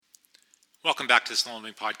Welcome back to the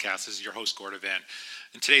Snowmobile Podcast. This is your host, Gordon Van.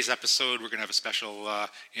 In today's episode, we're going to have a special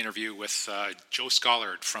interview with Joe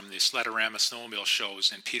Scallard from the Sledarama snowmobile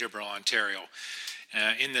shows in Peterborough, Ontario.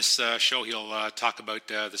 In this show, he'll talk about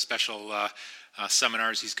the special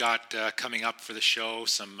seminars he's got coming up for the show,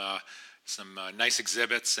 some nice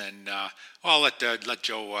exhibits, and I'll let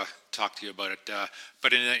Joe talk to you about it.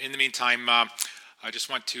 But in the meantime, I just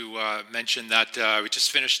want to mention that we just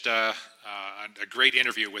finished a great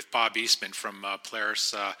interview with Bob Eastman from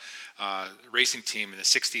Polaris racing team in the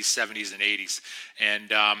 60s, 70s, and 80s.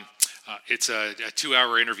 And it's a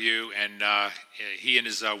 2-hour interview, and he and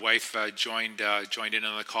his wife joined in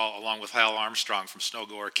on the call, along with Hal Armstrong from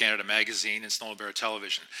Snowgoer Canada Magazine and Snowmobile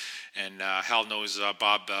Television. And Hal knows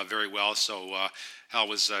Bob very well, so Hal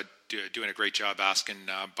was doing a great job asking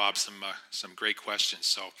Bob some great questions.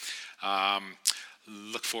 So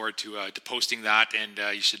look forward to posting that, and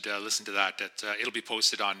you should listen to that. It'll be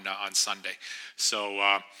posted on Sunday.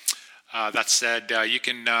 So that said, you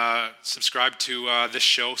can subscribe to this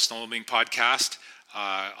show, Snowmobiling Podcast,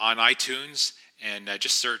 on iTunes, and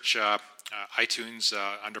just search iTunes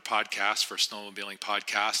under podcast for Snowmobiling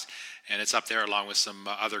Podcast, and it's up there along with some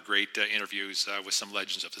other great interviews with some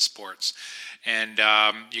legends of the sports. And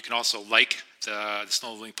you can also like the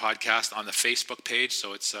Snowmobiling Podcast on the Facebook page,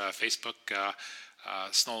 so it's Facebook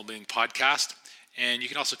Snowmobiling Podcast, and you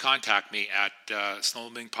can also contact me at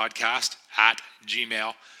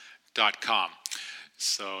snowmobillingpodcast@gmail.com.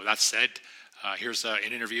 So that said, here's an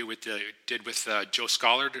interview with Joe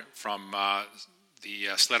Scallard from the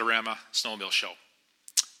Sledarama Snowmobile Show.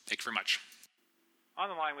 Thank you very much. On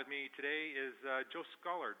the line with me today is Joe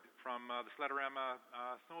Scallard from the Sledarama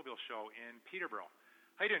Snowmobile Show in Peterborough.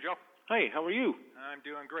 How you doing, Joe? Hi, how are you? I'm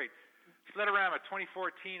doing great. Sledarama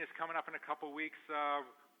 2014 is coming up in a couple of weeks.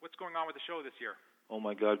 What's going on with the show this year? Oh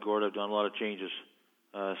my God, Gord, I've done a lot of changes.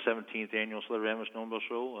 17th annual Sledarama Snowmobile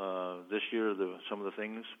Show. This year, some of the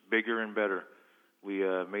things, bigger and better. We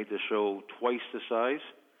made the show twice the size.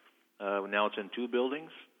 Now it's in 2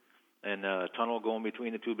 buildings, and a tunnel going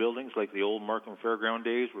between the 2 buildings, like the old Markham Fairground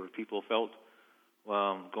days where people felt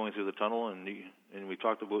going through the tunnel, and we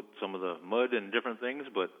talked about some of the mud and different things,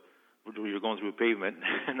 but you're going through pavement,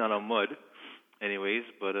 not on mud. Anyways,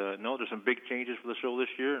 but no, there's some big changes for the show this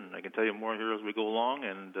year, and I can tell you more here as we go along.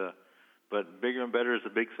 And but bigger and better is the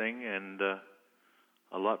big thing, and a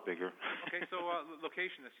lot bigger. Okay, so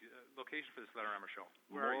location for the Sledarama show.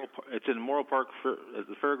 Where are you? It's in Morrill Park, at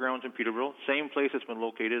the fairgrounds in Peterborough. Same place it's been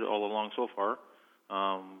located all along so far,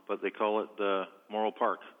 but they call it the Morrill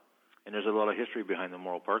Park. And there's a lot of history behind the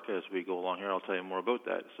Morrill Park as we go along here. I'll tell you more about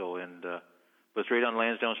that. So but it's right on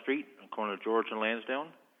Lansdowne Street, on the corner of George and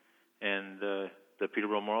Lansdowne. And the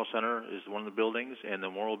Peterborough Morrill Center is one of the buildings, and the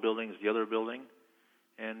Morrill Building is the other building.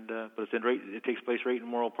 And but it takes place right in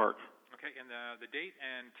Morrill Park. Okay, and the date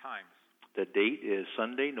and times? The date is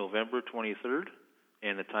Sunday, November 23rd,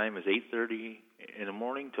 and the time is 8:30 in the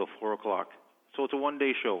morning till 4 o'clock. So it's a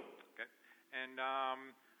one-day show. Okay, and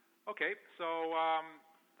so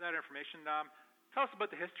that information. Tell us about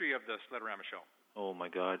the history of the Sledarama show. Oh my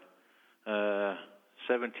God.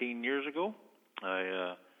 17 years ago,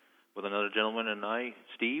 I, with another gentleman and I,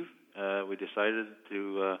 Steve, we decided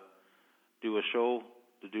to do a show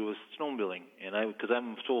to do with snowmobiling. And because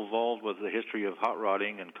I'm so involved with the history of hot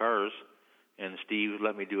rodding and cars, and Steve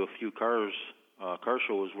let me do a few car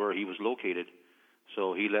shows where he was located.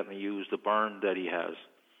 So he let me use the barn that he has.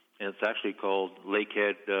 And it's actually called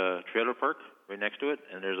Lakehead Trailer Park, right next to it.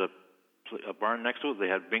 And there's a barn next to it. They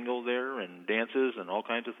had bingo there and dances and all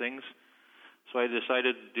kinds of things. So I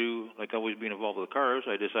decided to do, like always being involved with the cars,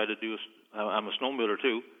 I decided to I'm a snowmobiler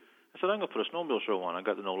too. I said, I'm going to put a snowmobile show on. I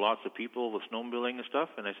got to know lots of people with snowmobiling and stuff,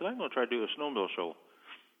 and I said, I'm going to try to do a snowmobile show.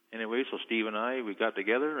 Anyway, so Steve and we got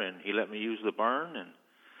together, and he let me use the barn. And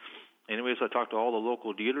anyways, I talked to all the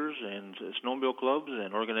local dealers and snowmobile clubs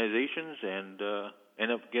and organizations, and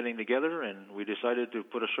ended up getting together, and we decided to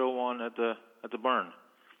put a show on at the barn,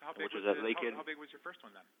 which is at Lakehead. How big was your first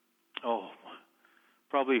one then? Oh,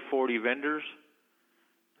 probably 40 vendors,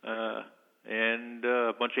 and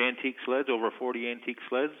a bunch of antique sleds, over 40 antique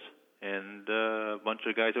sleds, and a bunch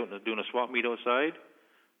of guys out doing a swap meet outside,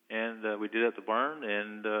 and we did it at the barn,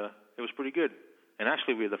 and it was pretty good. And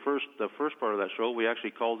actually, the first part of that show, we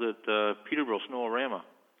actually called it Peterborough Snowrama,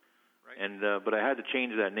 right. And but I had to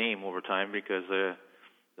change that name over time because the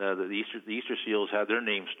Easter Seals had their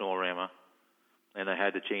name Snowrama, and I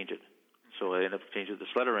had to change it. So I ended up changing it to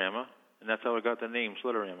Sledarama, and that's how I got the name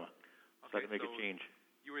Sledarama. So I had to make a change.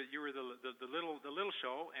 You were the little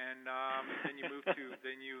show, and then you moved to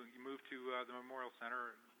the Memorial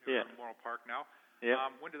Center in Morrill Park now. Yeah.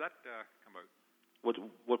 When did that come out?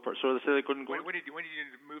 What part? So they said they couldn't go. When did you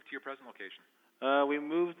move to your present location? We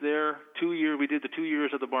moved there 2 years. We did the 2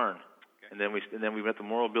 years at the barn, okay. and then we've been at the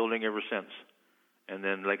Memorial Building ever since. And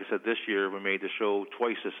then, like I said, this year we made the show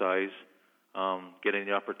twice the size, getting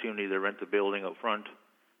the opportunity to rent the building up front,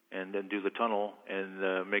 and then do the tunnel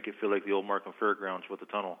and make it feel like the old Markham Fairgrounds with the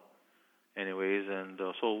tunnel. Anyways, and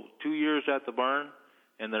so 2 years at the barn,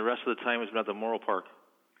 and the rest of the time has been at the Memorial Park.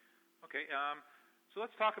 Okay. So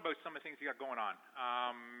let's talk about some of the things you got going on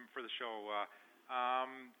for the show.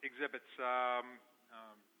 Exhibits,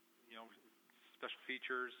 special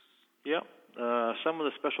features. Yeah. Some of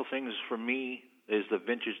the special things for me is the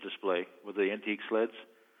vintage display with the antique sleds.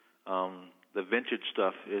 The vintage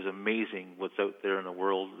stuff is amazing what's out there in the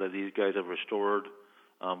world that these guys have restored,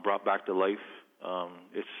 brought back to life.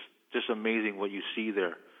 It's just amazing what you see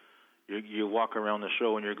there. You walk around the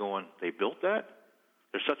show and you're going, they built that?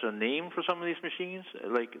 There's such a name for some of these machines.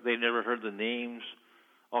 Like, they never heard the names,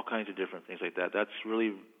 all kinds of different things like that. That's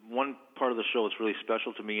really one part of the show that's really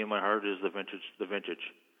special to me in my heart is the vintage.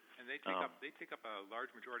 And they take up a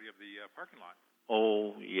large majority of the parking lot.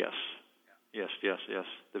 Oh, yes. Yeah. Yes.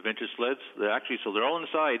 The vintage sleds, they're all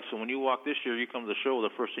inside. So when you walk this year, you come to the show,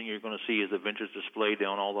 the first thing you're going to see is the vintage display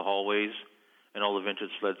down all the hallways and all the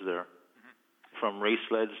vintage sleds there. From race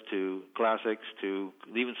sleds to classics to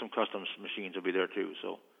even some custom machines will be there too.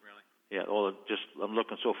 So, really, yeah, I'm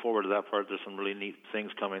looking so forward to that part. There's some really neat things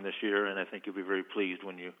coming this year, and I think you'll be very pleased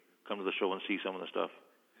when you come to the show and see some of the stuff.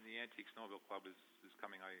 And the Antique Snowmobile Club is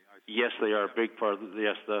coming. Yes, they are a big part.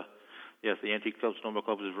 Yes, the Antique Club Snowmobile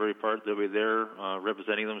Club is a very part. They'll be there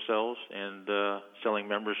representing themselves and selling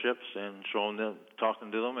memberships and showing them, talking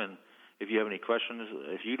to them. And if you have any questions,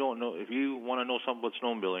 if you want to know something about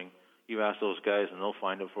snowmobiling, you ask those guys and they'll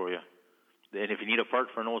find it for you. And if you need a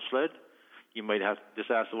part for an old sled, you might have to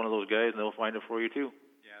just ask one of those guys and they'll find it for you too.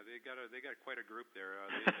 Yeah, they got quite a group there.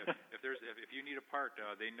 If you need a part,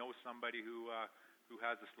 they know somebody who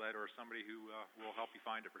has a sled or somebody who will help you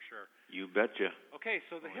find it for sure. You betcha. Okay,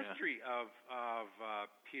 so the history of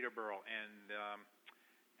Peterborough and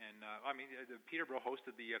Peterborough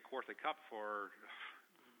hosted the Kawartha Cup for.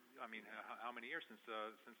 How many years since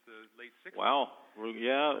the late 60s? Wow,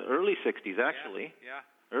 early 60s actually. Yeah.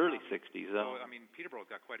 Early 60s. So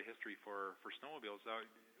Peterborough's got quite a history for snowmobiles.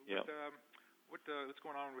 What's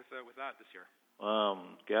going on with that this year?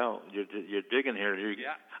 Gal, you're digging here.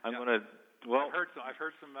 I've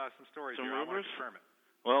heard some stories. Some here. rumors. I want to confirm it.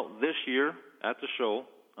 Well, this year at the show,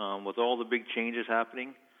 with all the big changes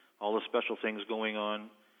happening, all the special things going on,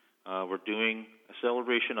 we're doing a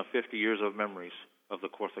celebration of 50 years of memories of the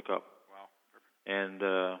Kawartha Cup. Wow, perfect. And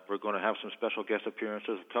we're going to have some special guest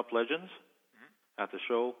appearances of Cup legends at the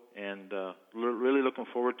show, and really looking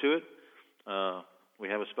forward to it. We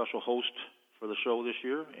have a special host for the show this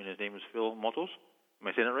year, and his name is Phil Motos. Am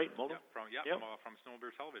I saying that right? Motos? From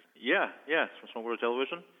Snowmobile Television. Yeah, from Snowmobile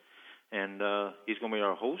Television. And he's going to be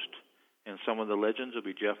our host, and some of the legends will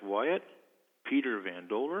be Jeff Wyatt, Peter Van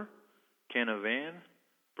Doler, Ken Van,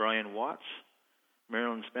 Brian Watts,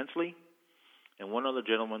 Marilyn Spenceley, and one other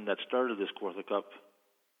gentleman that started this Kawartha Cup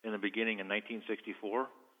in the beginning in 1964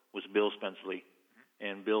 was Bill Spenceley.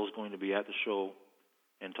 And Bill's going to be at the show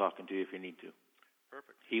and talking to you if you need to.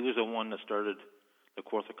 Perfect. He was the one that started the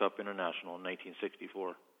Kawartha Cup International in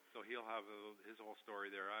 1964. So he'll have his whole story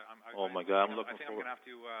there. My God, I'm looking forward. I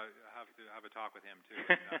think I'm going to have a talk with him too.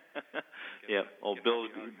 Yeah. Bill.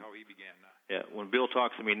 How he began. Yeah. When Bill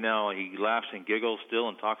talks to me now, he laughs and giggles still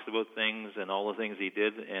and talks about things and all the things he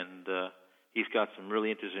did, and he's got some really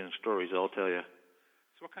interesting stories. I'll tell you.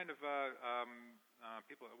 So what kind of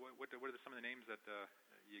people? What are some of the names that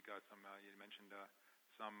you got? You mentioned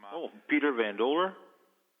some. Peter Van Doler.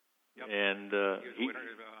 Yep. And he's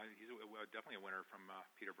definitely a winner from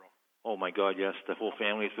Peterborough. Oh my God, yes! The whole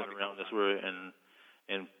family's been around this,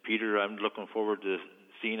 and Peter, I'm looking forward to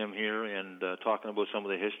seeing him here and talking about some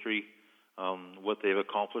of the history, what they've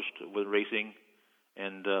accomplished with racing,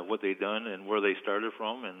 and what they've done, and where they started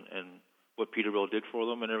from, and what Peterborough did for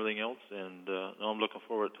them, and everything else. And I'm looking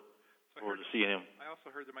forward to seeing him. I also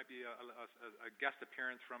heard there might be a guest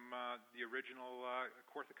appearance from the original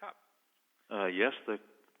Kawartha Cup. Yes,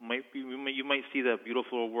 you might see that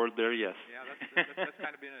beautiful award there. Yes. Yeah, that's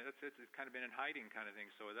kind of been it's kind of been in hiding kind of thing.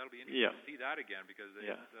 So that'll be interesting to see that again because that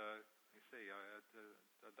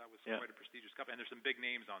was quite a prestigious cup, and there's some big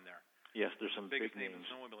names on there. Yes, there's some big names in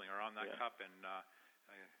snowmobiling are on that cup, and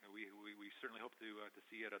we certainly hope to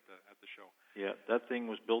see it at the show. Yeah, that thing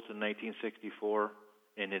was built in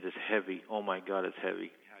 1964, and it is heavy. Oh my God, it's heavy.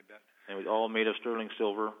 Yeah, I bet. And it was all made of sterling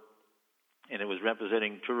silver, and it was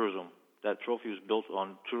representing tourism. That trophy was built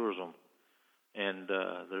on tourism, and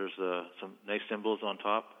there's some nice symbols on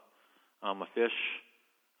top. A fish,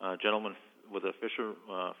 a gentleman with a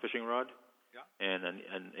fishing rod, and an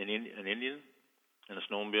Indian, and a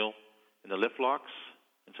snowmobile, and the lift locks,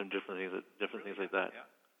 and some different things like that. Yeah.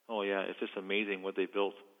 Oh yeah, it's just amazing what they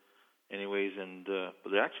built. Anyways, and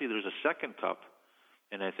but there's a second cup,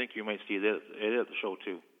 and I think you might see it at the show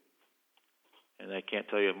too. And I can't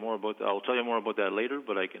tell you more about that. I'll tell you more about that later,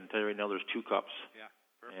 but I can tell you right now there's 2 cups. Yeah.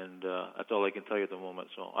 Perfect. And that's all I can tell you at the moment.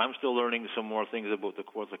 So I'm still learning some more things about the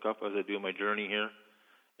Quartz Cup as I do my journey here,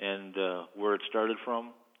 and where it started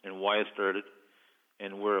from, and why it started,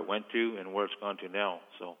 and where it went to, and where it's gone to now.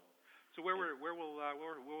 So where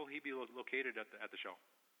will he be located at the show?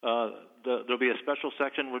 There'll be a special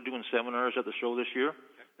section. We're doing seminars at the show this year,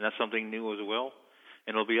 and that's something new as well.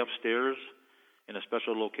 And it'll be upstairs in a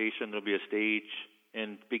special location. There'll be a stage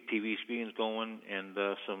and big TV screens going, and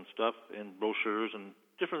some stuff and brochures and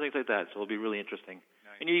different things like that. So it'll be really interesting.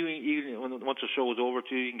 Nice. And once the show is over,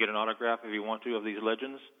 too, you can get an autograph if you want to of these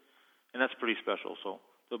legends, and that's pretty special. So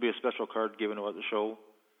there'll be a special card given at the show,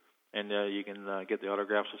 and you can get the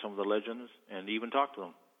autographs of some of the legends and even talk to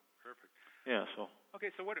them. Perfect. Yeah. So. Okay,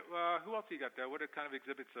 so who else you got there? What kind of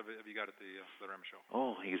exhibits have you got at the Sledarama show?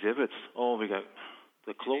 Oh, exhibits. Oh, we got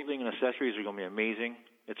the clothing and accessories are going to be amazing.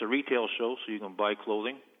 It's a retail show, so you can buy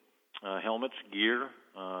clothing, helmets, gear.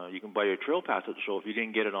 You can buy your trail pass at the show. If you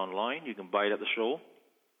didn't get it online, you can buy it at the show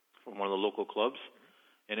from one of the local clubs.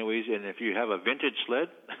 Anyways, and if you have a vintage sled,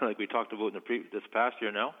 like we talked about this past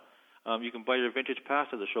year now, you can buy your vintage pass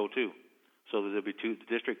at the show too. So there'll be the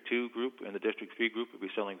District 2 group and the District 3 group will be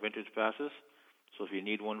selling vintage passes. So if you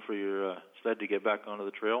need one for your sled to get back onto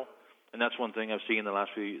the trail, and that's one thing I've seen in the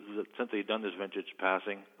last few years, since they've done this vintage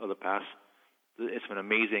passing of the pass, it's been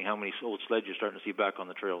amazing how many old sleds you're starting to see back on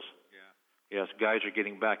the trails. Yeah. Yes, guys are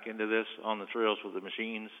getting back into this on the trails with the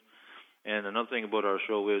machines. And another thing about our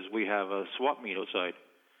show is we have a swap meet outside.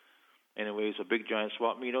 Anyways, a big giant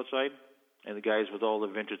swap meet outside, and the guys with all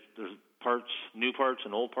the vintage, there's parts, new parts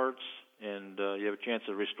and old parts, and you have a chance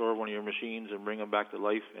to restore one of your machines and bring them back to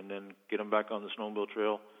life and then get them back on the snowmobile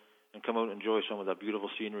trail and come out and enjoy some of that beautiful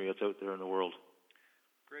scenery that's out there in the world.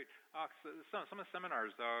 Great. So some of the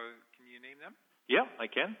seminars, can you name them? Yeah, I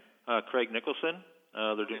can. Craig Nicholson,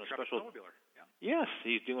 they're doing a special... Snowmobiler. Yeah. Yes,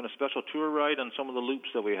 he's doing a special tour ride on some of the loops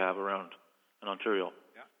that we have around in Ontario.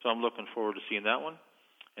 Yeah. So I'm looking forward to seeing that one.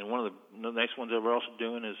 And one of the nice ones that we're also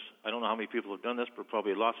doing is, I don't know how many people have done this, but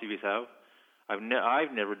probably lots of you have. I've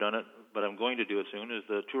never done it, but I'm going to do it soon, is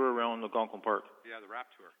the tour around Algonquin Park. Yeah, the RAP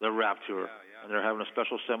tour. The RAP tour. Yeah. And they're having a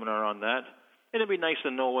special seminar on that. And it'd be nice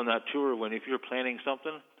to know on that tour, if you're planning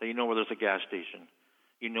something, that you know where there's a gas station.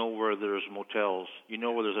 You know where there's motels. You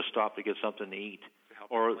know where there's a stop to get something to eat. To help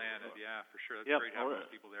you plan it, yeah, for sure. That's great having those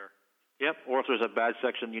people there. Yep, or if there's a bad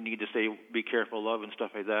section you need to be careful of and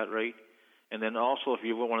stuff like that, right? And then also, if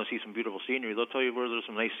you want to see some beautiful scenery, they'll tell you where there's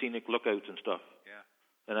some nice scenic lookouts and stuff. Yeah.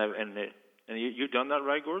 And you've done that,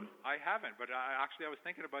 right, Gordon? I haven't, but I was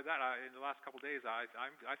thinking about that in the last couple of days. I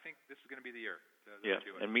think this is going to be the year.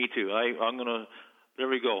 And me too. I'm gonna.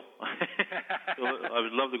 There we go. So I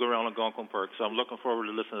would love to go around Algonquin Park. So I'm looking forward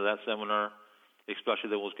to listening to that seminar,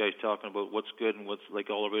 especially those guys talking about what's good and what's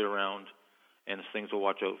like all the way around, and things to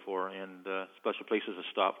watch out for, and special places to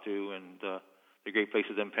stop to, and the great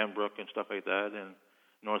places in Pembroke and stuff like that, and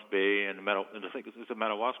North Bay, and I think is it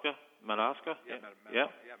Madawaska? Madawaska? Yeah.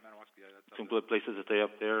 Madawaska. Yeah, some good places to stay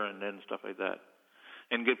up there, and then stuff like that.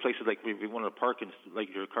 And good places like if you want to park in, like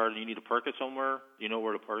your car, and you need to park it somewhere, you know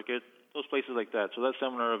where to park it. Those places like that. So that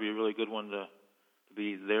seminar will be a really good one to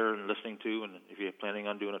be there and listening to, and if you're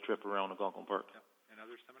planning on doing a trip around Algonquin Park. Yeah. And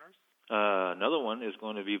other seminars? Another one is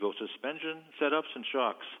going to be about suspension setups and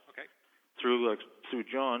shocks. Okay. Through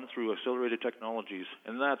John, through Accelerated Technologies.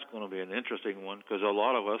 And that's going to be an interesting one because a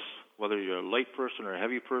lot of us, whether you're a light person or a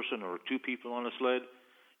heavy person or 2 people on a sled,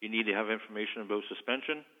 you need to have information about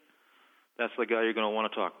suspension. That's the guy you're going to want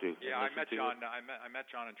to talk to. Yeah, I met John. I met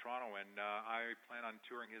John in Toronto, and I plan on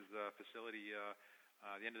touring his facility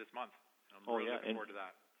the end of this month. I'm really looking forward to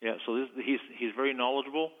that. Yeah, so he's very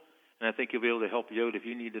knowledgeable, and I think he'll be able to help you out if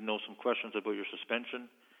you need to know some questions about your suspension.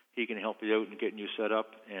 He can help you out in getting you set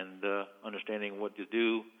up and understanding what to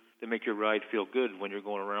do to make your ride feel good when you're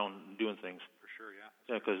going around and doing things. For sure,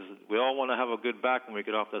 yeah. Yeah, because we all want to have a good back when we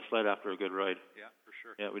get off that sled after a good ride. Yeah, for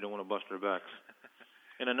sure. Yeah, we don't want to bust our backs.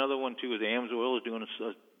 And another one, too, is AMS Oil is doing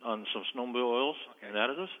on some snowmobile oils and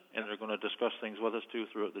additives, and they're going to discuss things with us, too,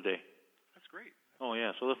 throughout the day. That's great. Oh,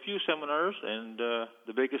 yeah. So a few seminars, and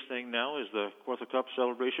the biggest thing now is the Quartz Cup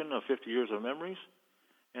celebration of 50 years of memories.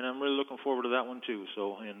 And I'm really looking forward to that one, too.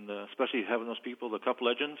 So, and especially having those people, the Cup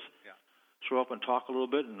legends, throw up and talk a little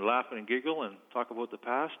bit and laugh and giggle and talk about the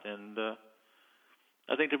past. And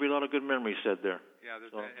I think there'll be a lot of good memories said there. Yeah,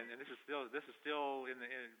 and this is still in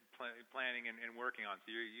planning and working on.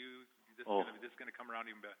 So this is going to come around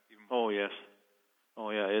even more. Oh yes,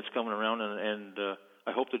 it's coming around, and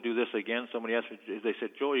I hope to do this again. Somebody asked me, they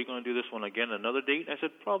said, Joe, are you going to do this one again another date? I said,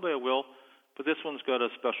 probably I will, but this one's got a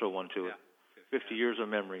special one to it. 50 years of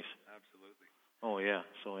memories. Absolutely. Oh yeah.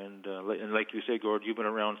 So and like you say, Gord, you've been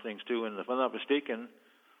around things too, and if I'm not mistaken,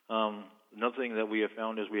 another thing that we have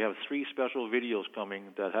found is we have 3 special videos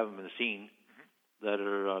coming that haven't been seen that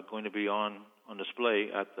are going to be on display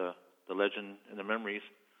at the Legend and the Memories,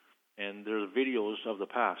 and they're videos of the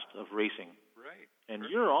past of racing. Right. And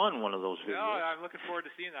you're on one of those videos. No, I'm looking forward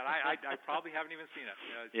to seeing that. I probably haven't even seen it.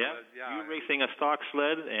 You're racing a stock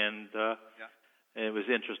sled, and it was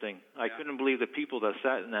interesting. I couldn't believe the people that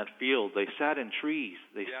sat in that field. They sat in trees.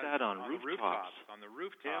 They sat on rooftops. On the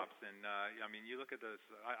rooftops. And, I mean, you look at this.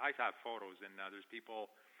 I have photos, and there's people,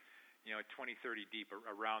 20, 30 deep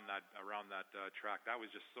around that track. That was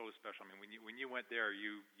just so special. I mean, when you went there,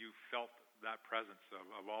 you felt that presence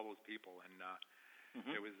of all those people, and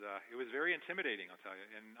it was very intimidating, I'll tell you.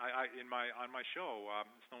 And on my show,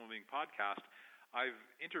 Snowmobiling Podcast, I've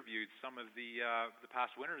interviewed some of the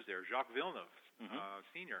past winners there. Jacques Villeneuve,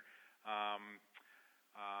 senior.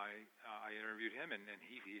 I interviewed him, and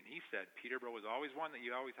he said Peterborough was always one that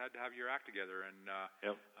you always had to have your act together. And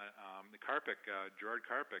the Karpik, Gerard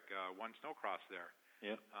Karpik, won snowcross there.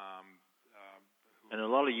 Yep. And a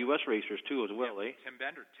lot of U.S. racers too, as well, eh? Tim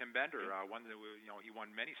Bender, won he won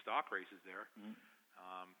many stock races there.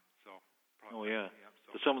 Probably,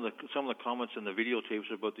 So some of the comments in the videotapes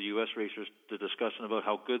about the U.S. racers, the discussion about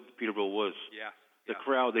how good Peterborough was. Yeah. The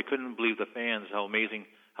crowd, they couldn't believe the fans, how amazing,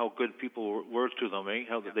 how good people were to them, eh?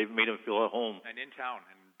 How they've made them feel at home. And in town,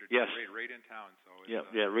 right in town. So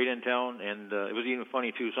right in town, and it was even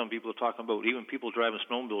funny too. Some people are talking about even people driving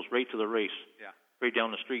snowmobiles right to the race, right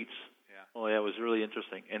down the streets. Yeah. Oh yeah, it was really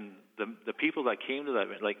interesting. And the people that came to that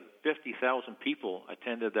event, like 50,000 people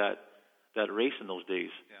attended that race in those days.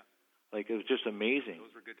 Yeah. Like, it was just amazing.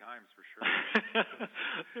 Those were good times, for sure.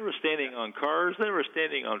 They were standing on cars. They were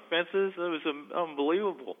standing on fences. It was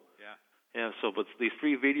unbelievable. Yeah. Yeah. So, but these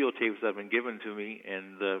 3 videotapes have been given to me,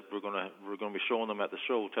 and we're gonna be showing them at the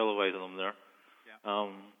show, televising them there.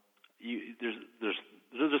 Yeah.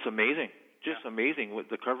 They're just amazing. Just amazing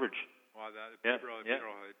with the coverage. Well, Peterborough, it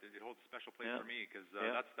holds a special place for me because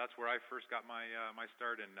that's where I first got my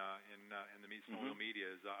start in the snowmobile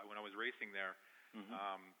media. Is when I was racing there.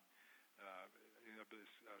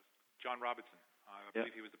 John Robinson, I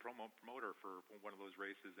believe he was the promoter for one of those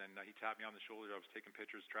races, and he tapped me on the shoulder. I was taking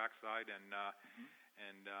pictures trackside, and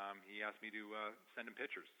he asked me to send him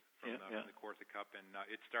pictures from the Corsa Cup, and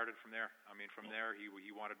it started from there. I mean, from there he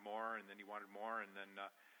wanted more, and then he wanted more, and then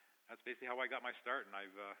that's basically how I got my start. And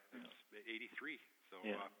it's 83, so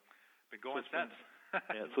been going since.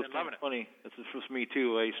 So it's kind of funny. It's for me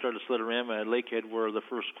too. I started Sledarama at Lakehead, where the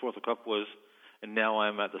first Corsa Cup was. And now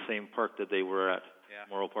I'm at the same park that they were at,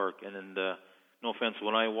 Morrow Park. And no offense,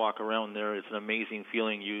 when I walk around there, it's an amazing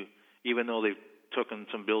feeling. Even though they've taken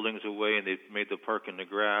some buildings away and they've made the park in the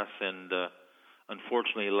grass, and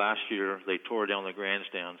unfortunately last year they tore down the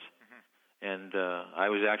grandstands. And I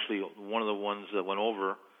was actually one of the ones that went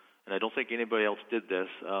over, and I don't think anybody else did this.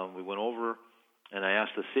 We went over, and I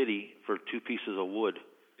asked the city for 2 pieces of wood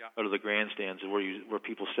out of the grandstands where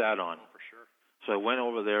people sat on. For sure. So I went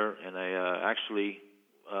over there, and I actually,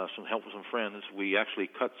 some help with some friends, we actually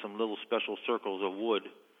cut some little special circles of wood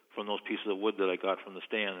from those pieces of wood that I got from the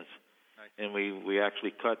stands. Nice. And we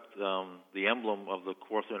actually cut the emblem of the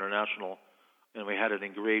Corsa International, and we had it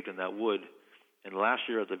engraved in that wood. And last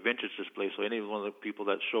year at the vintage display, so any one of the people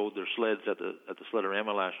that showed their sleds at the Sledarama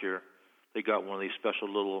last year, they got one of these special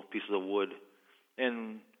little pieces of wood.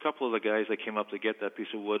 And a couple of the guys that came up to get that piece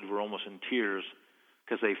of wood were almost in tears,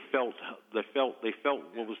 because they felt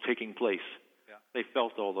what was taking place. Yeah. They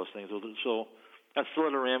felt all those things. So at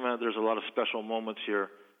Sledarama, there's a lot of special moments here,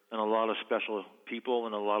 and a lot of special people,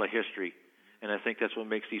 and a lot of history. And I think that's what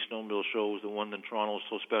makes these snowmobile shows, the one in Toronto,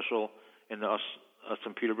 so special, and us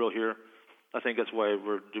in Peterborough here. I think that's why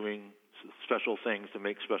we're doing special things to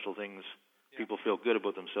make special things. People feel good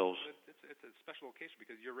about themselves. It's a special occasion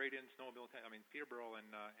because you're right in snowmobile. I mean, Peterborough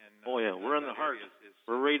and we're in the heart.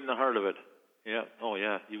 We're right in the heart of it. Yeah. Oh,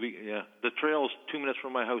 yeah. The trail's 2 minutes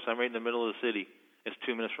from my house. I'm right in the middle of the city. It's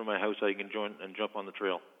 2 minutes from my house. I can join and jump on the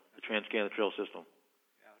trail, the Trans-Canada Trail System,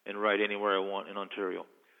 and ride anywhere I want in Ontario.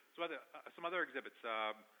 So some other exhibits.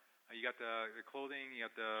 You got the clothing. You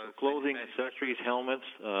got the clothing, accessories, helmets.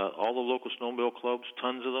 All the local snowmobile clubs,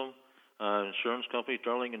 tons of them. Insurance company,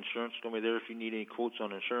 Darling Insurance, is going to be there if you need any quotes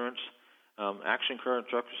on insurance. Action car and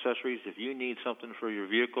truck accessories. If you need something for your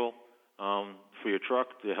vehicle, for your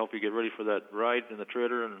truck to help you get ready for that ride in the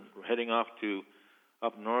trailer and heading off to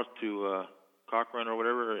up north to Cochrane or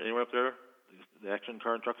whatever, or anywhere up there, the Action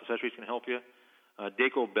car and truck accessories can help you.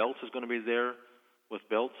 Daco Belts is going to be there with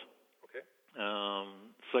belts. Okay.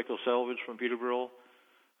 Cycle Salvage from Peterborough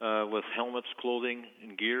with helmets, clothing,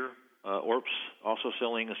 and gear. Orps also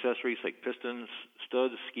selling accessories like pistons,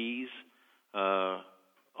 studs, skis,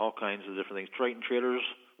 all kinds of different things. Triton trailers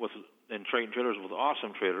with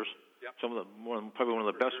awesome trailers. Yep. Some of probably one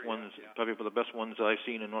of the best ones, probably one of the best ones I've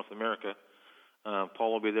seen in North America.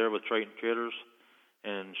 Paul will be there with Triton trailers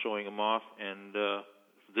and showing them off. And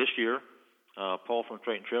this year, Paul from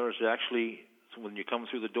Triton Trailers actually, when you come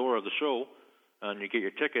through the door of the show and you get your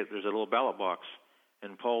ticket, there's a little ballot box.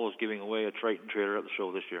 And Paul is giving away a Triton trailer at the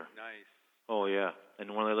show this year. Nice. Oh, yeah.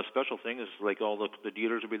 And one of the other special things is like all the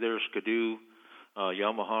dealers will be there, Skidoo,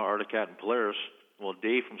 Yamaha, Articat, and Polaris. Well,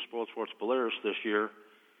 Dave from Sports Polaris this year,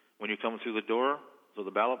 when you come through the door to the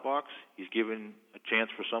ballot box, he's giving a chance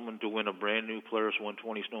for someone to win a brand new Polaris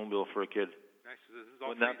 120 snowmobile for a kid. Nice. So this is all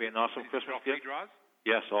Wouldn't that be an awesome Christmas gift? Free draws?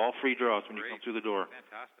 Yes, all free draws when you come through the door.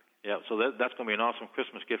 Fantastic. Yeah, so that's going to be an awesome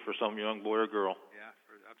Christmas gift for some young boy or girl. Yeah,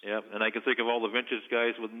 absolutely. Yeah, and I can think of all the vintage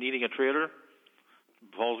guys with needing a trailer.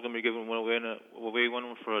 Paul's going to be giving one away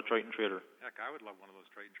one for a Triton trailer. Heck, I would love one of those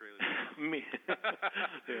Triton trailers. me,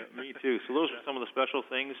 yeah, me too. So those are some of the special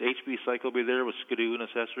things. HB Cycle will be there with Skidoo and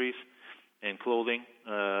accessories and clothing.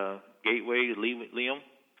 Gateway, Liam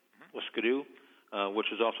with Skidoo, which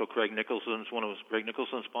is also Craig Nicholson's, one of Craig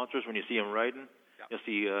Nicholson's sponsors. When you see him riding, you'll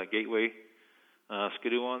see Gateway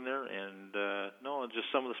Skidoo on there. And no, just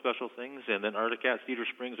some of the special things. And then Articat, Cedar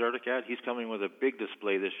Springs Articat, he's coming with a big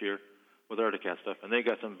display this year with Articat stuff, and they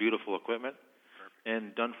got some beautiful equipment. Perfect.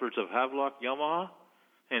 And Dunfords of Havelock, Yamaha.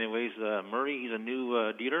 Anyways, Murray, he's a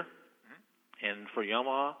new dealer, and for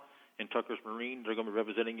Yamaha and Tucker's Marine, they're going to be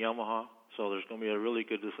representing Yamaha. So there's going to be a really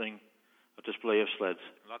good a display of sleds.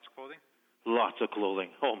 Lots of clothing. Lots of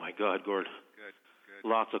clothing. Oh my God, Gord. Good.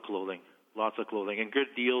 Lots of clothing, and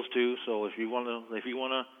good deals too. So if you want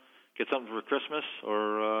to get something for Christmas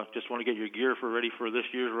or just want to get your gear ready for this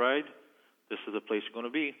year's ride, this is the place you're going to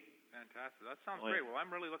be. Fantastic. That sounds great. Well, I'm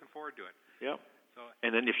really looking forward to it. Yeah. So,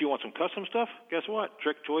 and then if you want some custom stuff, guess what?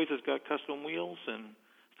 Trick Toys has got custom wheels and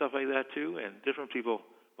stuff like that too, and different people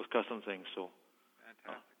with custom things. So.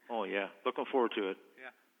 Fantastic. Oh yeah, looking forward to it. Yeah.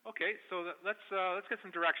 Okay, so let's get some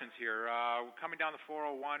directions here. Coming down the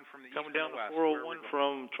 401 from the east to the west. Coming down the 401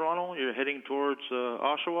 from Toronto, you're heading towards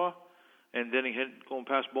Oshawa, and then going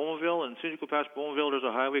past Bowmanville, and as soon as you go past Bowmanville, there's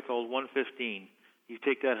a highway called 115. You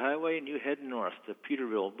take that highway and you head north to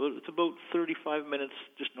Peterville. It's about 35 minutes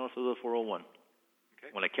just north of the 401.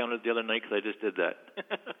 Okay. When I counted the other night, because I just did that.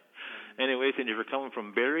 Anyways, and if you're coming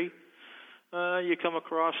from Barrie, you come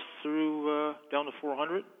across through down to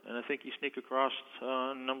 400, and I think you sneak across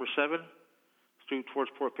number 7 through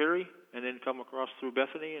towards Port Perry, and then come across through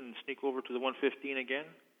Bethany and sneak over to the 115 again.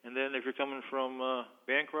 And then if you're coming from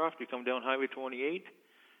Bancroft, you come down Highway 28.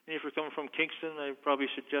 And if you're coming from Kingston, I probably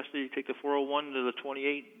suggest that you take the 401 to the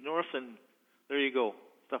 28 north, and there you go,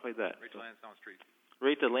 stuff like that. Right to Lansdowne Street.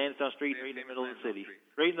 Right to Lansdowne Street, right in the middle of the city.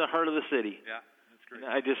 Right in the heart of the city. Yeah, that's great.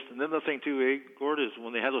 And another thing too, Gord, is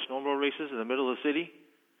when they have those snowmobile races in the middle of the city,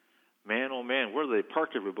 man, oh man, where do they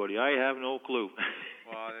park everybody? I have no clue.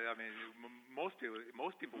 Well, I mean, most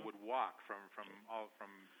people would walk from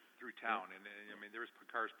through town, and I mean, there was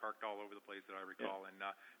cars parked all over the place that I recall, and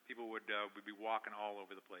people would be walking all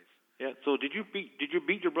over the place. Yeah. So did you beat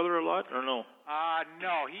your brother a lot or no?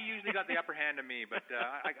 No, he usually got the upper hand of me, but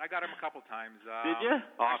I got him a couple times. Did you?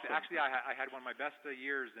 Awesome. Actually, I had one of my best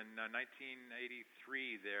years in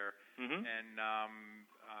 1983 there, and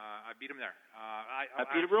I beat him there. At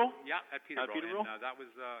Peterborough? Yeah, at Peterborough. At Peterborough? And that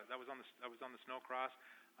was on the snowcross.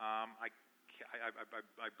 I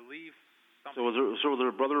believe. Something. So were there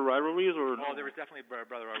brother rivalries or? Oh, there was definitely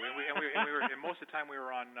brother rivalry, and most of the time we were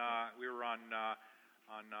on the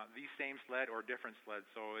same sled or different sleds.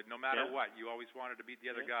 So no matter what, you always wanted to beat the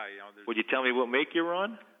other guy. You know. Would you tell me what make you were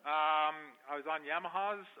on? I was on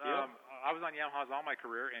Yamahas. I was on Yamahas all my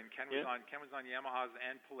career, and Ken was on Yamahas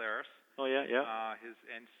and Polaris. Oh yeah.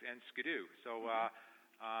 And Skidoo. So.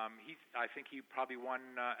 I think he probably won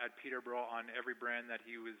at Peterborough on every brand that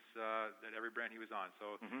he was on.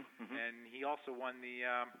 So, and he also won the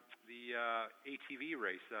ATV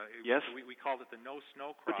race. Yes. We called it the No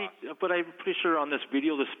Snow Cross. But I'm pretty sure on this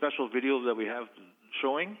video, this special video that we have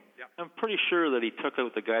showing, I'm pretty sure that he took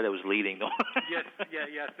out the guy that was leading, though. Yes.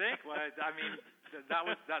 Yeah. Think. Well, I mean. that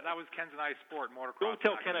was Ken's and I's sport, motocross. Don't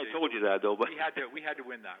tell Ken I told you that, though. But we had to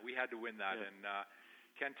win that. We had to win that, and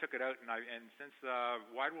Ken took it out. And since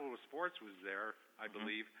Wide World of Sports was there, I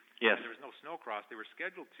believe, yes, there was no snowcross. They were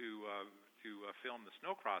scheduled to film the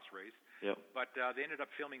snowcross race, yep, but they ended up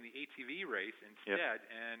filming the ATV race instead, yep,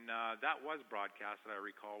 and that was broadcast, I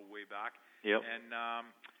recall, way back. Yep. And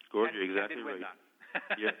Gord, you're exactly right. That.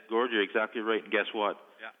 Yeah, Gord, you're exactly right. And guess what?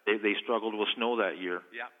 Yeah. They struggled with snow that year.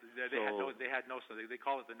 Yeah, they had no snow. They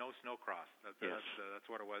call it the no snow cross. That's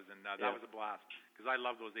what it was, and that was a blast because I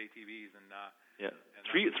love those ATVs and yeah, and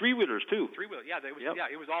three wheelers too. Three-wheelers, yeah,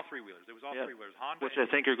 it was all three-wheelers. It was all three-wheelers. Honda, which I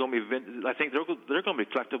think are going to be. I think they're going to be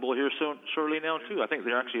collectible here soon, shortly now too. I think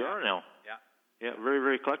they actually are now. Yeah. Yeah, very,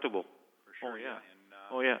 very collectible. For sure.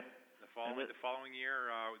 Oh yeah. And, The following year,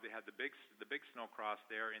 they had the big snow cross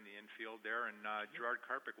there in the infield there, and Gerard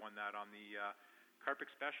Karpik won that on the Karpik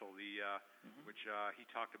Special, which he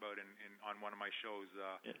talked about on one of my shows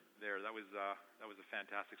there. That was a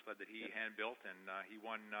fantastic sled that he hand built, and he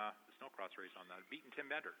won the snow cross race on that, beating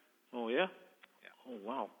Tim Bender. Oh yeah. Yeah. Oh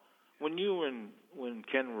wow. When you and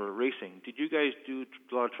Ken were racing, did you guys do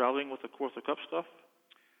a lot of traveling with the Kawartha Cup stuff?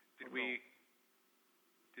 Did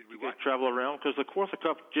we travel around? Because the Kawartha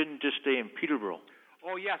Cup didn't just stay in Peterborough.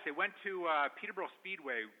 Oh, yes. It went to Peterborough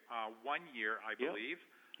Speedway 1 year, I believe.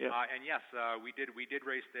 Yeah. And yes, we did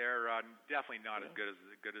race there. Definitely not as good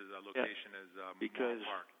as a location as because Memorial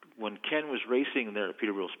Park. When Ken was racing there at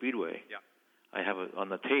Peterborough Speedway, I have it on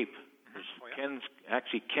the tape. Ken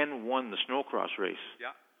won the snowcross race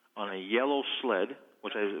on a yellow sled,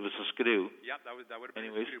 which it was a Skidoo. Yeah, that would have been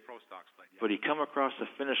a Skidoo Pro Stock sled. Yeah. But he come across the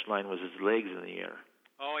finish line with his legs in the air.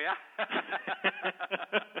 Oh yeah.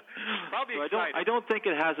 Probably so excited. I don't think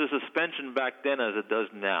it has the suspension back then as it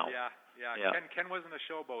does now. Yeah. Ken wasn't a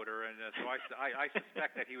showboater, and so I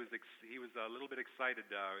suspect that he was a little bit excited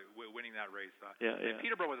winning that race. And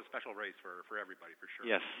Peterborough was a special race for everybody, for sure.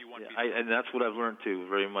 Yes, he won and that's what I've learned too,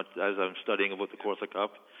 very much as I'm studying about the Kawartha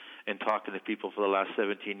Cup and talking to people for the last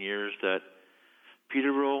 17 years that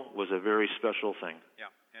Peterborough was a very special thing.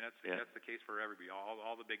 Yeah, and that's the case for everybody,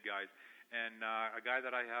 all the big guys. And a guy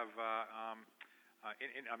that I have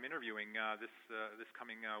I'm interviewing this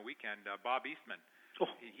coming weekend, Bob Eastman. Oh,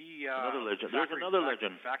 another legend. There's another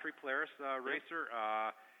legend. Factory Polaris racer.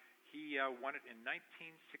 He won it in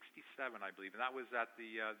 1967, I believe, and that was at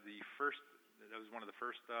the first. That was one of the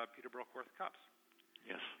first Peterborough Kawartha Cups.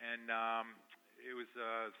 Yes. And it was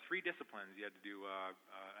 3 disciplines. You had to do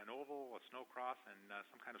an oval, a snow cross, and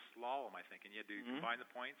some kind of slalom, I think. And you had to combine the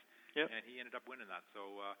points. Yep. And he ended up winning that.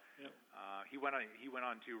 So he went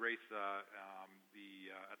on to race at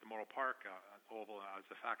the Memorial Park oval as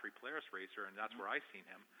a Factory Polaris racer, and that's where I seen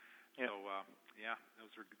him. Yep. So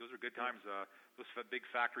those are good times. Those big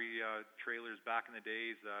factory trailers back in the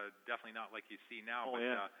days, definitely not like you see now.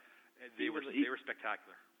 They were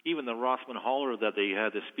spectacular. Even the Rothman hauler that they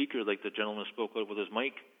had, the speaker, like the gentleman spoke out with his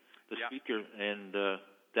mic, speaker, and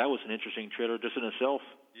that was an interesting trailer just in itself.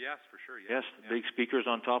 Yes, for sure. Yes, big speakers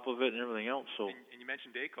on top of it and everything else. So. And you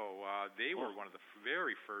mentioned Dayco. They were one of the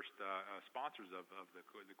very first sponsors of the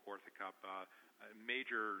Kawartha Cup, a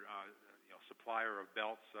major supplier of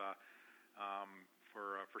belts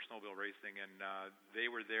for snowmobile racing, and they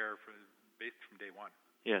were there basically from day one.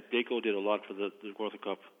 Yeah, Dayco did a lot for the Kawartha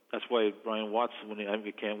Cup. That's why Brian Watts,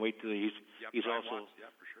 I can't wait till he's Brian also Watts,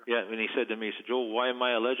 for sure. Yeah, and he said to me, he said, Joe, why am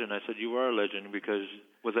I a legend? I said, you are a legend because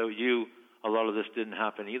without you, a lot of this didn't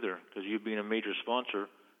happen either. Because you being a major sponsor,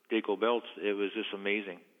 Dayco Belts, it was just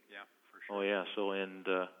amazing. Yeah, for sure. Oh yeah, so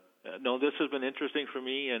no, this has been interesting for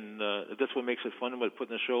me, and that's what makes it fun about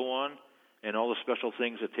putting the show on, and all the special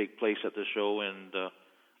things that take place at the show. And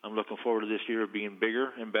I'm looking forward to this year being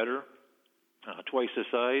bigger and better, twice the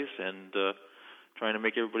size, and trying to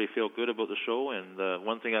make everybody feel good about the show. And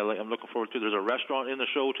one thing I'm looking forward to, there's a restaurant in the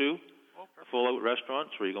show too, a full-out restaurant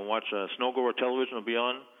where you can watch Snowgoer television will be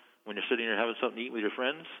on when you're sitting here having something to eat with your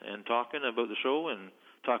friends and talking about the show and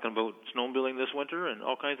talking about snowmobiling this winter and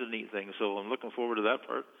all kinds of neat things. So I'm looking forward to that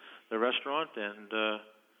part, the restaurant, and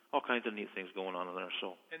all kinds of neat things going on in there.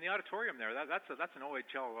 So. And the auditorium there, that's an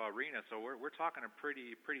OHL arena. So we're talking a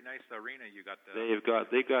pretty nice arena. You got the.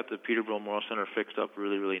 They got the Peterborough Memorial Center fixed up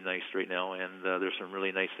really, really nice right now, and there's some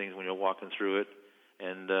really nice things when you're walking through it,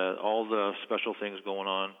 and all the special things going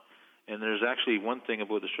on. And there's actually one thing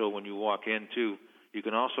about the show when you walk in too. You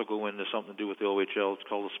can also go into something to do with the OHL. It's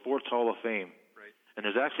called the Sports Hall of Fame. Right. And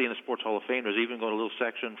there's actually in the Sports Hall of Fame, there's even got a little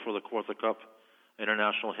section for the Kawartha Cup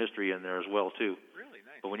international history in there as well too. Really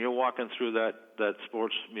nice. But when you're walking through that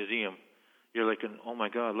sports museum, you're like, oh my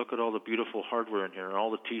God, look at all the beautiful hardware in here, and all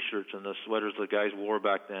the T-shirts and the sweaters the guys wore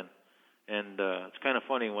back then. And it's kind of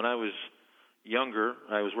funny when I was younger,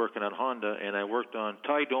 I was working at Honda, and I worked on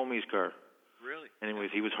Ty Domi's car. Really?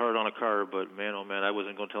 Anyways, he was hard on a car, but man, oh man, I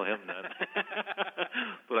wasn't going to tell him that.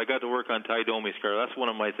 But I got to work on Ty Domi's car. That's one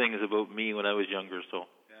of my things about me when I was younger. So.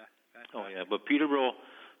 Yeah. Fantastic. Oh yeah, but Peterborough,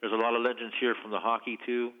 there's a lot of legends here from the hockey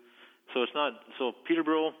too. So it's not. So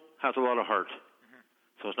Peterborough has a lot of heart. Mm-hmm.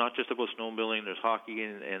 So it's not just about snowmobiling. There's hockey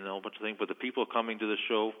and a whole bunch of things. But the people coming to the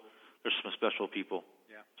show, there's some special people.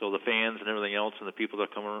 Yeah. So the fans and everything else, and the people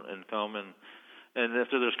that come and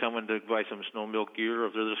if they're just coming to buy some snowmobile gear, or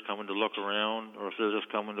if they're just coming to look around, or if they're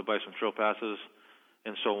just coming to buy some trail passes,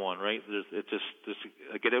 and so on, right? It's just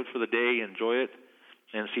get out for the day, enjoy it,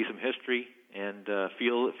 and see some history, and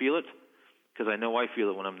feel it, because I know I feel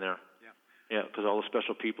it when I'm there. Yeah, because all the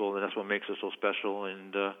special people, and that's what makes it so special.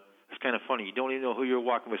 And it's kind of funny. You don't even know who you're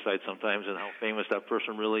walking beside sometimes, and how famous that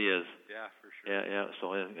person really is. Yeah, for sure. Yeah.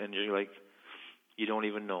 So and you're like, you don't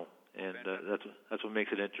even know, and that's what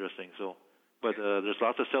makes it interesting. So. But there's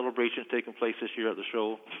lots of celebrations taking place this year at the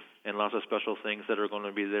show, and lots of special things that are going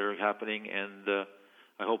to be there happening, and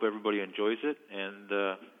I hope everybody enjoys it, and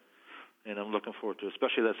I'm looking forward to it,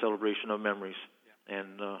 especially that celebration of memories. Yeah.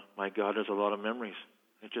 And my God, there's a lot of memories.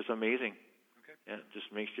 It's just amazing. Okay. Yeah, it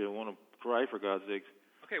just makes you want to cry, for God's sakes.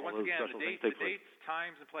 Okay, once again, the dates,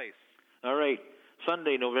 times, and place. All right,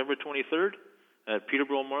 Sunday, November 23rd, at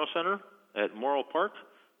Peterborough Memorial Center at Morrill Park,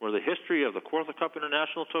 where the history of the Kawartha Cup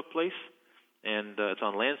International took place. And it's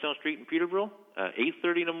on Lansdowne Street in Peterborough,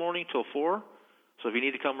 8:30 in the morning till 4. So if you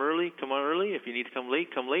need to come early, come on early. If you need to come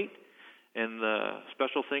late, come late. And the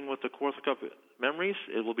special thing with the Kawartha Cup memories,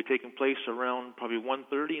 it will be taking place around probably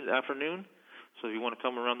 1:30 in the afternoon. So if you want to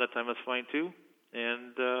come around that time, that's fine too.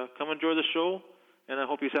 And come enjoy the show, and I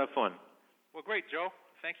hope you have fun. Well, great, Joe.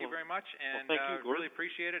 Thank you very much, and thank you, really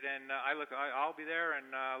appreciate it. And I'll be there, and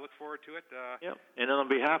look forward to it. Yeah. And on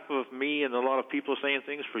behalf of me and a lot of people saying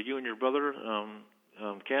things for you and your brother,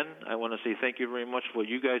 Ken, I want to say thank you very much for what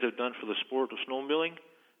you guys have done for the sport of snowmobiling.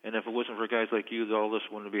 And if it wasn't for guys like you, all this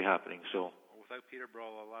wouldn't be happening. So. Without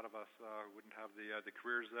Peterborough, a lot of us wouldn't have the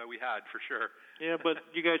careers that we had, for sure. Yeah, but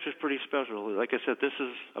you guys are pretty special. Like I said, this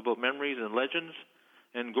is about memories and legends.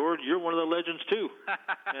 And Gord, you're one of the legends too.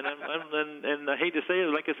 and I hate to say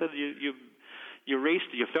it, like I said, you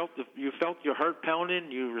raced, you felt your heart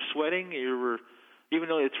pounding, you were sweating, even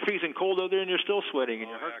though it's freezing cold out there, and you're still sweating, and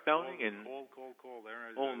your heart's pounding, cold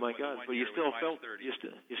there. Oh my God! But you still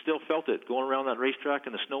felt it going around that racetrack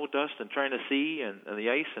in the snow dust and trying to see and the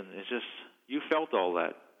ice, and it's just you felt all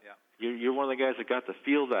that. Yeah. You're one of the guys that got to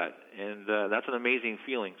feel that, and that's an amazing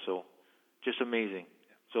feeling. So, just amazing.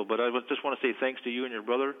 So, but I just want to say thanks to you and your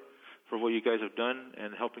brother for what you guys have done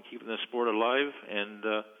and helping keeping the sport alive,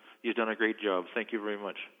 and you've done a great job. Thank you very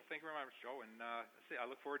much. Thank you very much, Joe, and I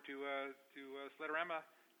look forward to Sledarama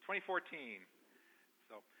 2014.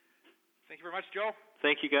 So, thank you very much, Joe.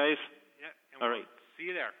 Thank you, guys. Yeah, and all right. See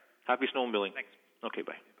you there. Happy snowmobiling. Thanks. Okay,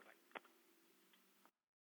 bye.